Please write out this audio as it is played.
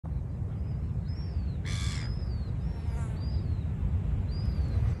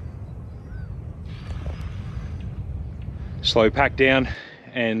slow pack down,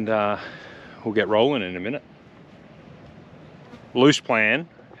 and we'll get rolling in a minute. Loose plan,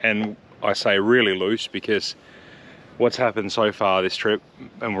 and I say really loose because what's happened so far this trip,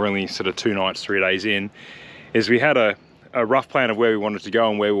 and we're only sort of 2 nights, 3 days in, is we had a rough plan of where we wanted to go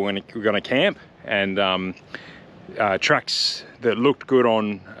and where we're going to camp, and tracks that looked good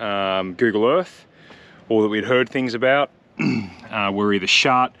on Google Earth, or that we'd heard things about, were either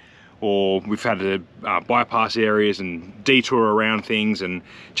shut, or we've had to bypass areas and detour around things, and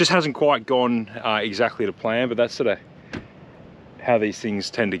just hasn't quite gone exactly to plan. But that's sort of how these things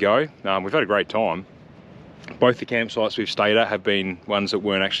tend to go. We've had a great time. Both the campsites we've stayed at have been ones that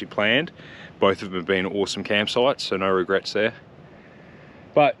weren't actually planned. Both of them have been awesome campsites, so no regrets there.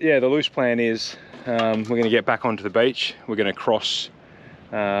 But yeah, the loose plan is we're going to get back onto the beach. We're going to cross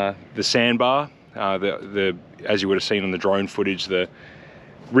the sandbar. As you would have seen on the drone footage, the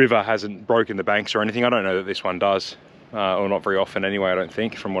river hasn't broken the banks or anything. I don't know that this one does, or not very often anyway, I don't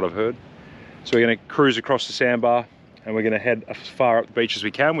think, from what I've heard. So we're going to cruise across the sandbar, and we're going to head as far up the beach as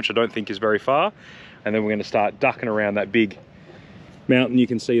we can, which I don't think is very far, and then we're going to start ducking around that big mountain you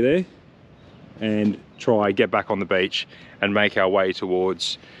can see there, and try get back on the beach and make our way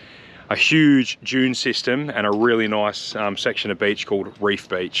towards a huge dune system and a really nice section of beach called Reef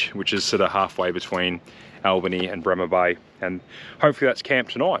Beach, which is sort of halfway between Albany and Bremer Bay, and hopefully that's camp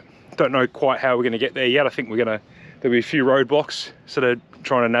tonight. Don't know quite how we're going to get there yet. I think there'll be a few roadblocks sort of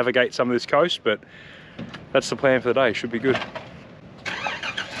trying to navigate some of this coast, but that's the plan for the day. Should be good.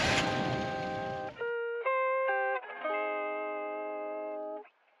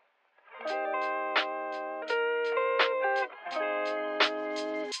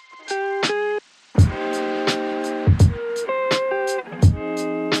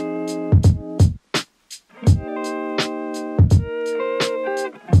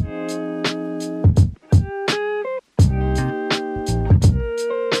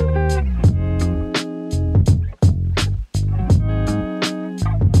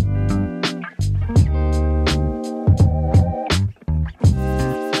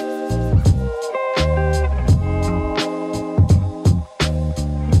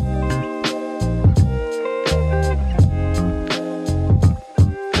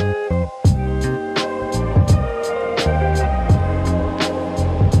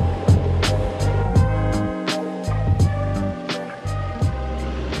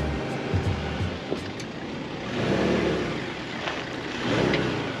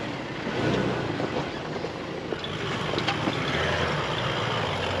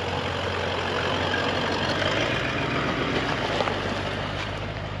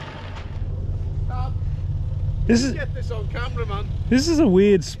 Get this on camera, man. This is a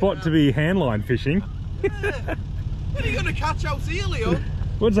weird spot to be handline fishing. Yeah. What are you going to catch out here, Leon?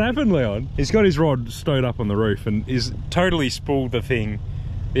 What's happened, Leon? He's got his rod stowed up on the roof and is totally spooled the thing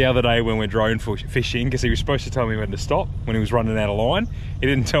the other day when we're drone fishing, because he was supposed to tell me when to stop when he was running out of line. He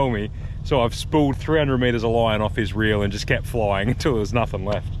didn't tell me, so I've spooled 300 meters of line off his reel and just kept flying until there was nothing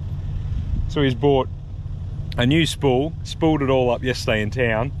left. So he's bought a new spool, spooled it all up yesterday in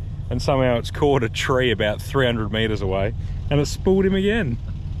town, and somehow it's caught a tree about 300 meters away, and it's spooled him again.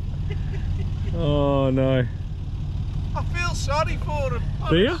 Oh no. I feel sorry for him.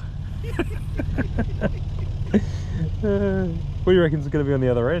 Do you? What do you reckon is going to be on the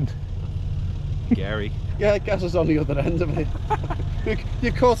other end? Gary. Yeah, Gazza's on the other end of it.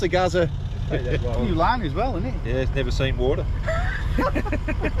 You caught a Gazza. New line as well, isn't it? Yeah, it's never seen water.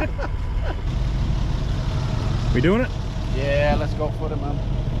 We doing it? Yeah, let's go for it, man.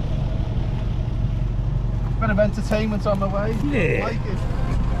 Bit of entertainment on the way. Yeah. I like it.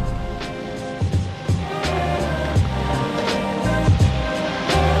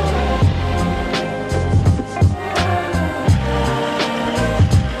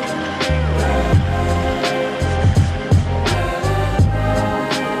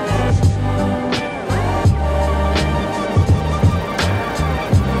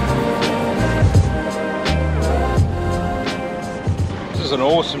 This is an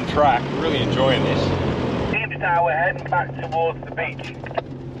awesome track. We're really enjoying this. Now we're heading back towards the beach.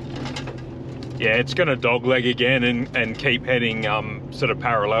 Yeah, it's going to dogleg again and keep heading sort of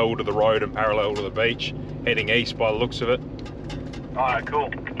parallel to the road and parallel to the beach, heading east by the looks of it. Alright,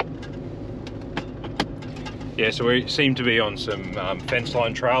 cool. Yeah, so we seem to be on some fence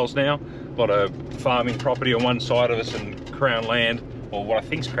line trails now. A lot of farming property on one side of us and Crown land, or what I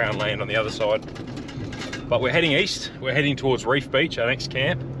think's Crown land on the other side. But we're heading east. We're heading towards Reef Beach, our next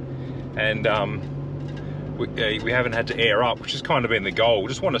camp, and we haven't had to air up, which has kind of been the goal. We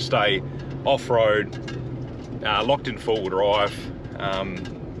just want to stay off-road, locked in four-wheel drive,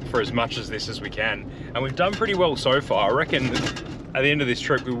 for as much as this as we can, and we've done pretty well so far. I reckon at the end of this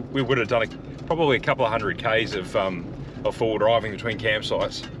trip we would have done probably a couple of 100 k's of four-wheel driving between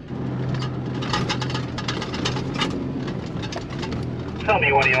campsites. Tell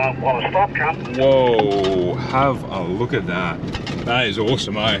me when you want to stop, Cam. Whoa, have a look at that. That is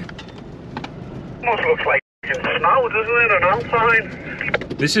awesome, eh? Almost looks like snow, doesn't it, an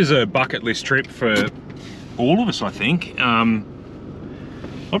Alpine? This is a bucket list trip for all of us, I think.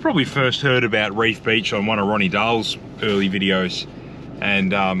 I probably first heard about Reef Beach on one of Ronnie Dahl's early videos,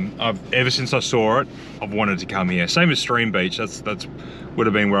 and ever since I saw it, I've wanted to come here. Same as Stream Beach. That's would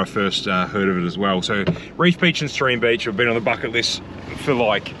have been where I first heard of it as well. So Reef Beach and Stream Beach have been on the bucket list for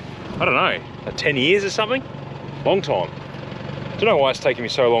like, I don't know, 10 years or something. Long time. Don't know why it's taken me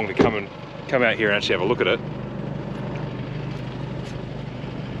so long to come out here and actually have a look at it.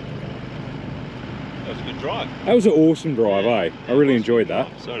 That was a good drive. That was an awesome drive, eh? I really enjoyed that.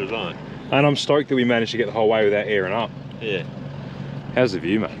 So did I. And I'm stoked that we managed to get the whole way without airing up. Yeah. How's the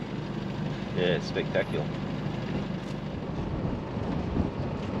view, mate? Yeah, it's spectacular.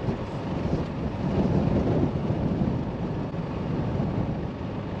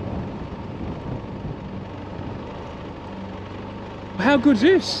 How good's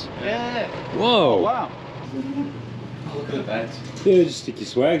this? Yeah. Whoa. Oh, wow. Look at the beds. Yeah, just stick your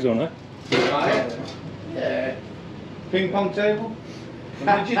swags on it. Yeah. Ping pong table.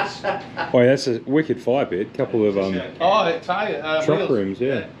 Midgets. Oh, yeah, that's a wicked fire pit. Couple of truck rooms,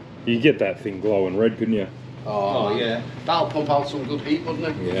 yeah. You get that thing glowing red, couldn't you? Oh yeah. That'll pump out some good heat, wouldn't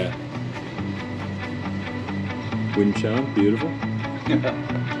it? Yeah. Wind charm, beautiful.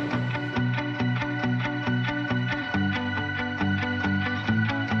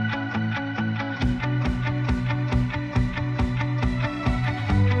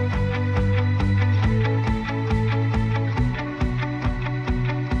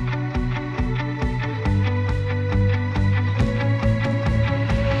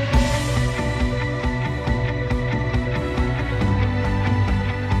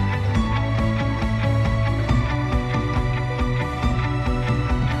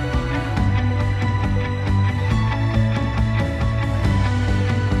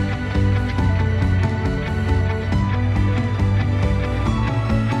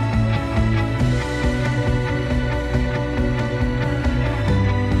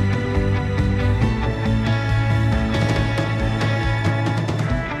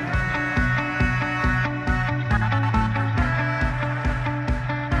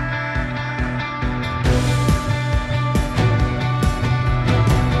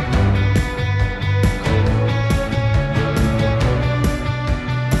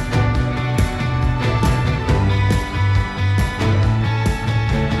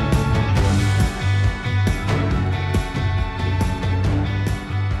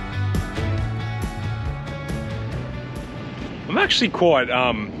 I'm actually quite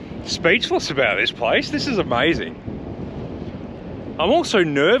speechless about this place. This is amazing. I'm also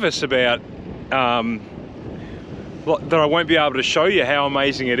nervous about that I won't be able to show you how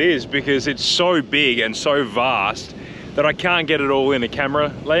amazing it is, because it's so big and so vast that I can't get it all in a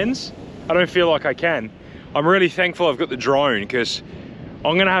camera lens. I don't feel like I can. I'm really thankful I've got the drone, because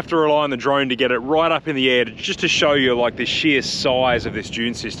I'm gonna have to rely on the drone to get it right up in the air just to show you like the sheer size of this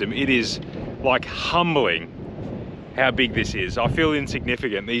dune system. It is like humbling how big this is. I feel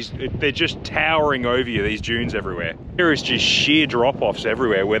insignificant. They're just towering over you, these dunes everywhere. There is just sheer drop-offs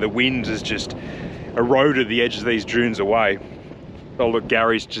everywhere where the wind has just eroded the edge of these dunes away. Oh look,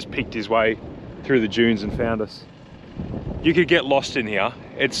 Gary's just picked his way through the dunes and found us. You could get lost in here.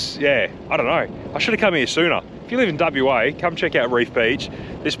 It's, yeah, I don't know. I should have come here sooner. If you live in WA, come check out Reef Beach.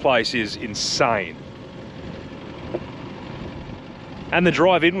 This place is insane. And the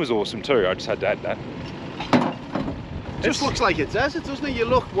drive-in was awesome too. I just had to add that. It just looks like a desert, doesn't it? You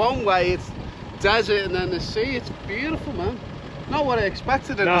look one way, it's desert, and then the sea. It's beautiful, man. Not what I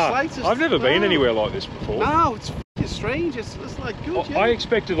expected in the slightest. I've never been anywhere like this before. No, it's f***ing strange. It's like good, yeah. I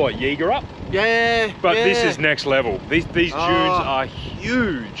expected like Yeager up. Yeah, but this is next level. These dunes are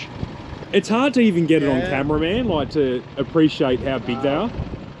huge. It's hard to even get it on camera, man, like to appreciate how big they are.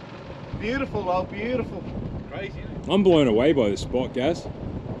 Beautiful, well, beautiful. Crazy, isn't it? I'm blown away by this spot, Gaz.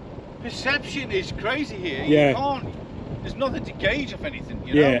 Perception is crazy here. Yeah. You can't, there's nothing to gauge of anything,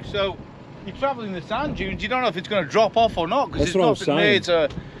 you know? So you're travelling the sand dunes, you don't know if it's going to drop off or not, because there's nothing there to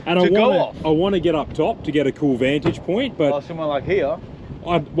go off. I want to get up top to get a cool vantage point, but somewhere like here.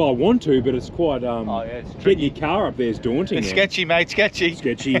 I want to, but it's quite it's getting your car up there is daunting. It's sketchy, mate, sketchy.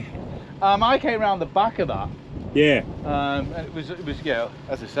 Sketchy. I came around the back of that. Yeah. And it was, yeah,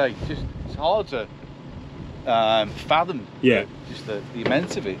 as I say, it's hard to fathom. Yeah. Just the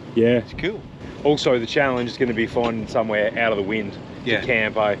immense of it. Yeah. It's cool. Also, the challenge is going to be finding somewhere out of the wind to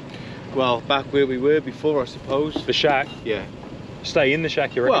camp, eh? Well, back where we were before, I suppose. The shack? Yeah. Stay in the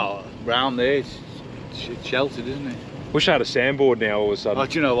shack, you reckon? Well, round there, it's sheltered, isn't it? Wish I had a sandboard now all of a sudden. Oh,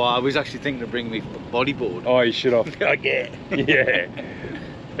 do you know what? I was actually thinking of bringing me bodyboard. Oh, you should have. Oh, yeah. Yeah.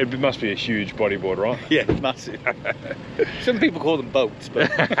 It must be a huge bodyboard, right? Yeah, massive. Some people call them boats,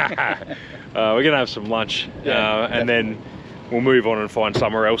 but... we're going to have some lunch, and then we'll move on and find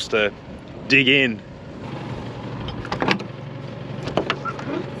somewhere else to dig in.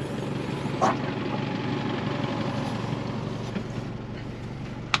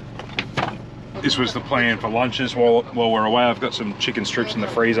 This was the plan for lunches while we're away. I've got some chicken strips in the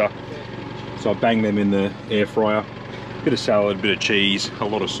freezer, so I bang them in the air fryer. Bit of salad, a bit of cheese, a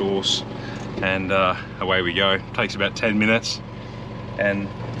lot of sauce, and away we go. Takes about 10 minutes, and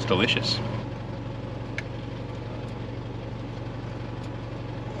it's delicious.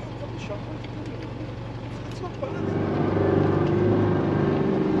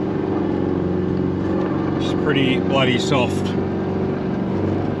 It's pretty bloody soft.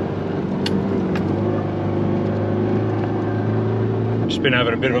 Been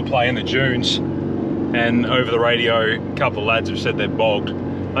having a bit of a play in the dunes, and over the radio a couple of lads have said they're bogged.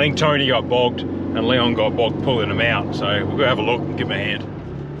 I think Tony got bogged and Leon got bogged pulling them out, so we'll go have a look and give them a hand.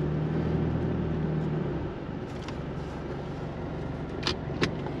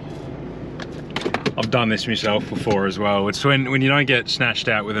 I've done this myself before as well. It's when you don't get snatched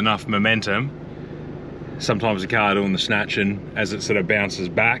out with enough momentum, sometimes the car doing the snatching as it sort of bounces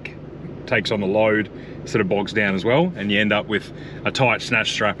back, takes on the load, sort of bogs down as well, and you end up with a tight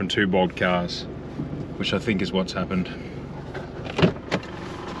snatch strap and 2 bogged cars, which I think is what's happened.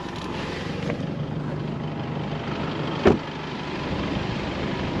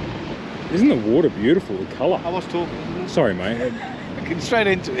 Isn't the water beautiful, the colour? I was talking. Sorry, mate. Getting straight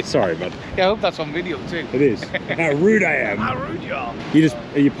into it. Sorry, bud. Yeah, I hope that's on video too. It is. How rude I am. How rude you are.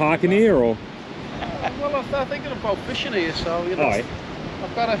 Are you parking here, or? Well, I'm thinking about fishing here, so, you know, Aye.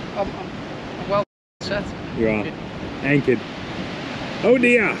 I've got I'm well set. You are. Anchored. Oh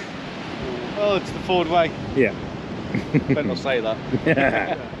dear. Oh, it's the Ford way. Yeah. Better not say that.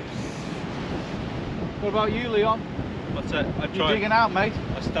 What about you, Leon? What's that? I You tried. digging out, mate?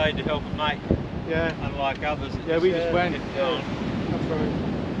 I stayed to help a mate. Yeah. Unlike others. Yeah, we just went. Yeah. That's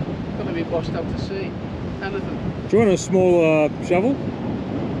right. Gonna be washed out to sea. Anything. Do you want a small shovel?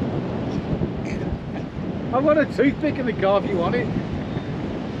 I've got a toothpick in the car if you want it.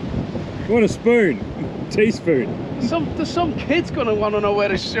 You want a spoon? Teaspoon? There's some kid's gonna want to know where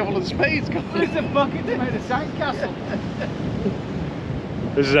the shovel and spade's going. There's a bucket to make a sandcastle.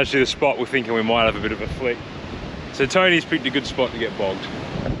 This is actually the spot we're thinking we might have a bit of a flick. So Tony's picked a good spot to get bogged.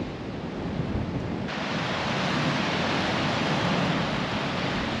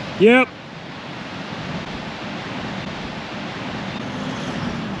 Yep.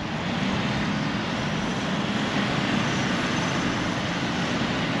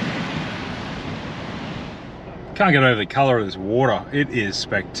 Can't get over the colour of this water. It is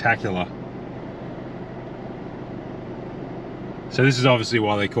spectacular. So this is obviously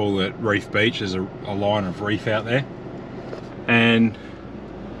why they call it Reef Beach. There's a line of reef out there. And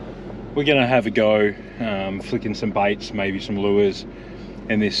we're gonna have a go flicking some baits, maybe some lures,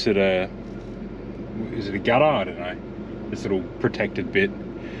 and this sort of, is it a gutter? I don't know. This little protected bit.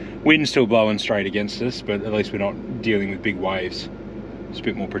 Wind's still blowing straight against us, but at least we're not dealing with big waves. It's a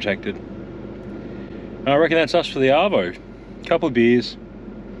bit more protected. I reckon that's us for the Arvo. Couple of beers,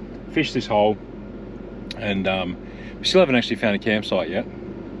 fished this hole, and we still haven't actually found a campsite yet,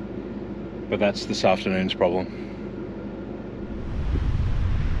 but that's this afternoon's problem.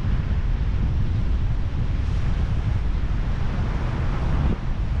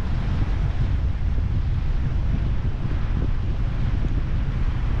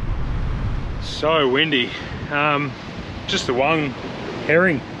 So windy. Just the one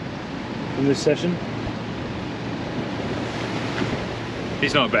herring in this session.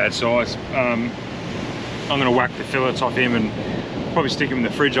 He's not a bad size. I'm gonna whack the fillets off him and probably stick him in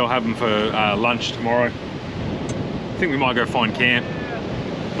the fridge. I'll have him for lunch tomorrow. I think we might go find camp.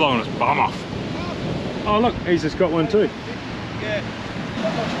 Blowing his bum off. Oh look, he's just got one too. Yeah.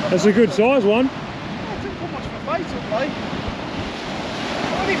 That's a good size one. I didn't put much of a bait up, mate.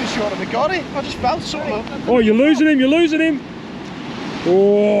 I'm not even sure if I got it. I just felt something up. Oh, you're losing him, you're losing him.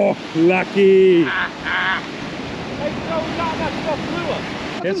 Oh, lucky.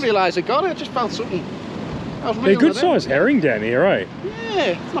 I didn't realise I got it. I just felt something. They're good size herring down here, eh?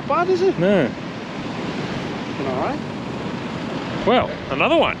 Yeah, it's not bad, is it? No. Alright. Well,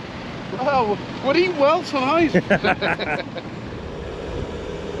 another one. Wow, we're eating well tonight.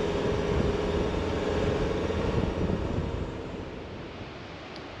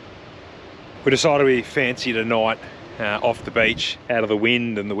 We decided we fancied a night off the beach, out of the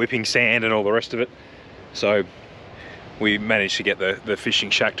wind and the whipping sand and all the rest of it. So we managed to get the fishing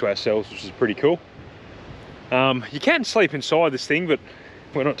shack to ourselves, which is pretty cool. You can sleep inside this thing, but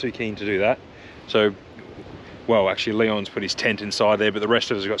we're not too keen to do that. So, well, actually Leon's put his tent inside there, but the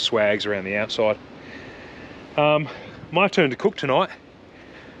rest of us have got swags around the outside. My turn to cook tonight,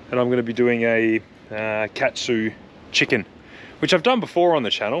 and I'm going to be doing a katsu chicken, which I've done before on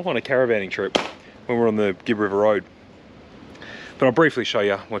the channel on a caravanning trip when we're on the Gibb River Road. But I'll briefly show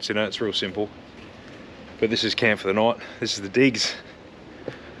you what's in it. It's real simple. But this is camp for the night. This is the digs.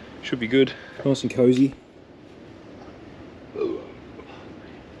 Should be good. Nice and cozy. Oh,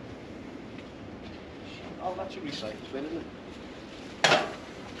 that should be safe, isn't it?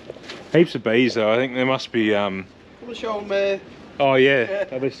 Heaps of bees though. I think there must be... Come and show them. Oh yeah.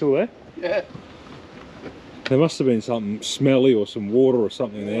 Are they still there? Yeah. There must have been something smelly or some water or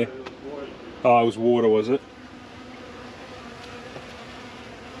something there. Oh, it was water, was it?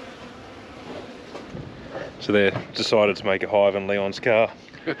 So they decided to make a hive in Leon's car.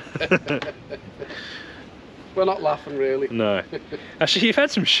 We're not laughing really. No. Actually, you've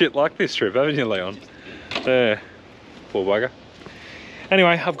had some shit like this trip, haven't you, Leon? Yeah. Poor bugger.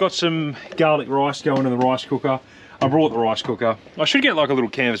 Anyway, I've got some garlic rice going in the rice cooker. I brought the rice cooker. I should get like a little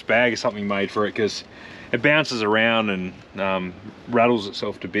canvas bag or something made for it, because it bounces around and rattles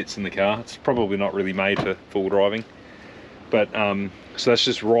itself to bits in the car. It's probably not really made for full driving. But so that's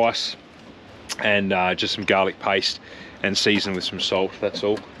just rice and just some garlic paste and seasoned with some salt, that's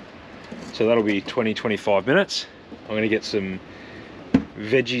all. So that'll be 20-25 minutes. I'm going to get some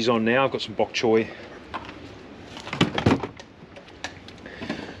veggies on now. I've got some bok choy.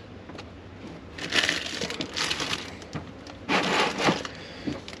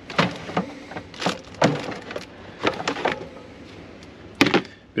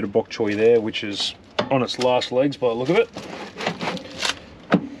 Bit of bok choy there, which is on its last legs by the look of it.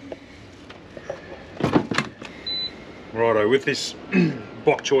 Righto, with this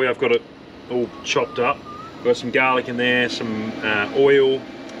bok choy I've got it all chopped up. I've got some garlic in there, some oil,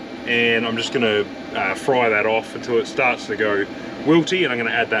 and I'm just going to fry that off until it starts to go wilty, and I'm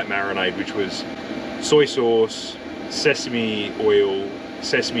going to add that marinade, which was soy sauce, sesame oil,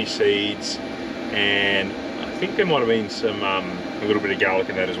 sesame seeds, and I think there might have been some a little bit of garlic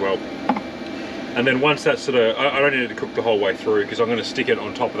in that as well. And then once that's sort of, I don't need it to cook the whole way through, because I'm going to stick it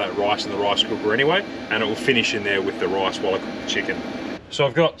on top of that rice in the rice cooker anyway, and it will finish in there with the rice while I cook the chicken. So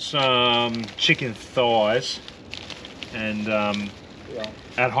I've got some chicken thighs, and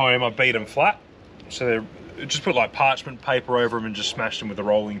at home I beat them flat. So they're, just put like parchment paper over them and just smash them with a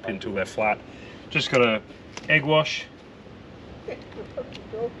rolling pin till they're flat. Just got to egg wash,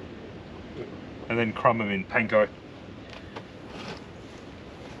 and then crumb them in panko.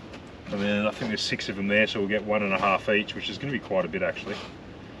 And then I think there's 6 of them there, so we'll get 1.5 each, which is going to be quite a bit actually.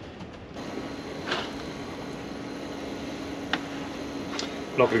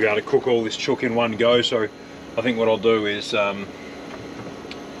 I'm not going to be able to cook all this chook in one go, so I think what I'll do is I'll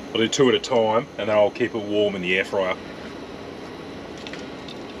do 2 at a time, and then I'll keep it warm in the air fryer.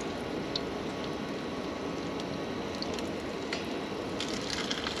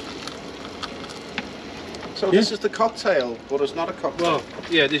 So this is the cocktail, but it's not a cocktail. Well,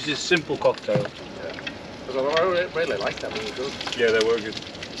 yeah, this is simple cocktail. Yeah. Because I really like that one. Good. Yeah, they were good.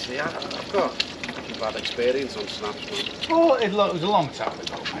 See, I've got a bad experience on snaps, man. Oh, it was a long time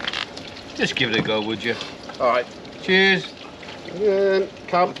ago, mate. Just give it a go, would you? All right. Cheers. And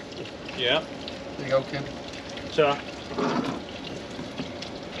Cam. Yeah. There you go, Kim. So,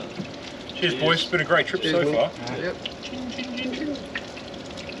 cheers, boys. It's been a great trip Cheers, so mate. far. Yep.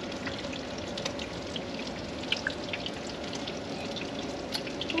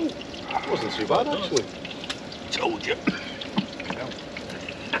 Wasn't too bad actually. Told you.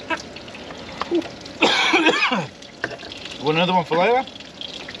 Want another one for later?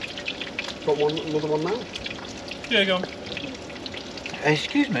 Got another one now. Yeah, go on.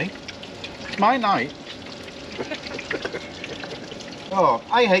 Excuse me. It's my night. Oh,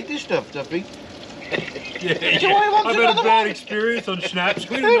 I hate this stuff, Duffy. Yeah, So I want I've had a another bad one. experience on schnapps.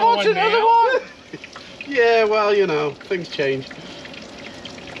 We Who don't wants one another now. one? Yeah, well, you know, things change.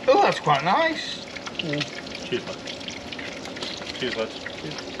 Oh, that's quite nice. Cheers, mate. Cheers, lads.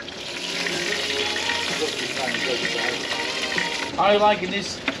 I like in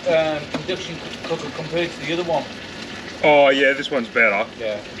this induction cooker compared to the other one. Oh yeah, this one's better.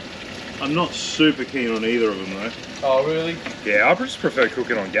 Yeah. I'm not super keen on either of them though. Oh, really? Yeah, I just prefer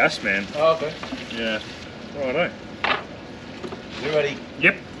cooking on gas, man. Oh, okay. Yeah. Righto. You ready?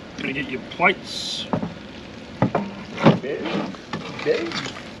 Yep. Gonna get your plates. Okay.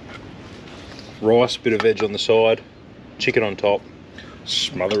 Rice, bit of veg on the side, chicken on top,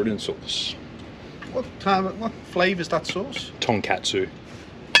 smother it in sauce. What flavour's that sauce? Tonkatsu.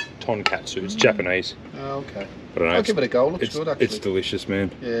 Tonkatsu, it's Japanese. Oh, okay. I don't know. I'll give it a go, looks good actually. It's delicious,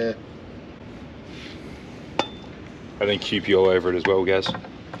 man. Yeah. I think QP all over it as well, guys.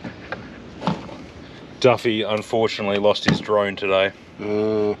 Duffy unfortunately lost his drone today. I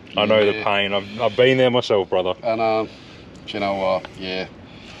know the pain. I've been there myself, brother. And do you know what? Yeah.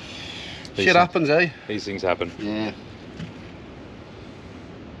 Shit happens, eh? These things happen. Yeah.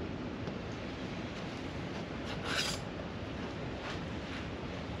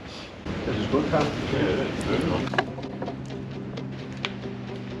 This is good, Cam. Yeah,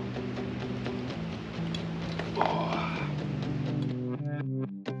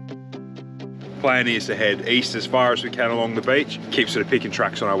 Plan is to head east as far as we can along the beach. Keep sort of picking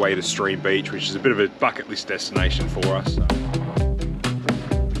tracks on our way to Stream Beach, which is a bit of a bucket list destination for us. So.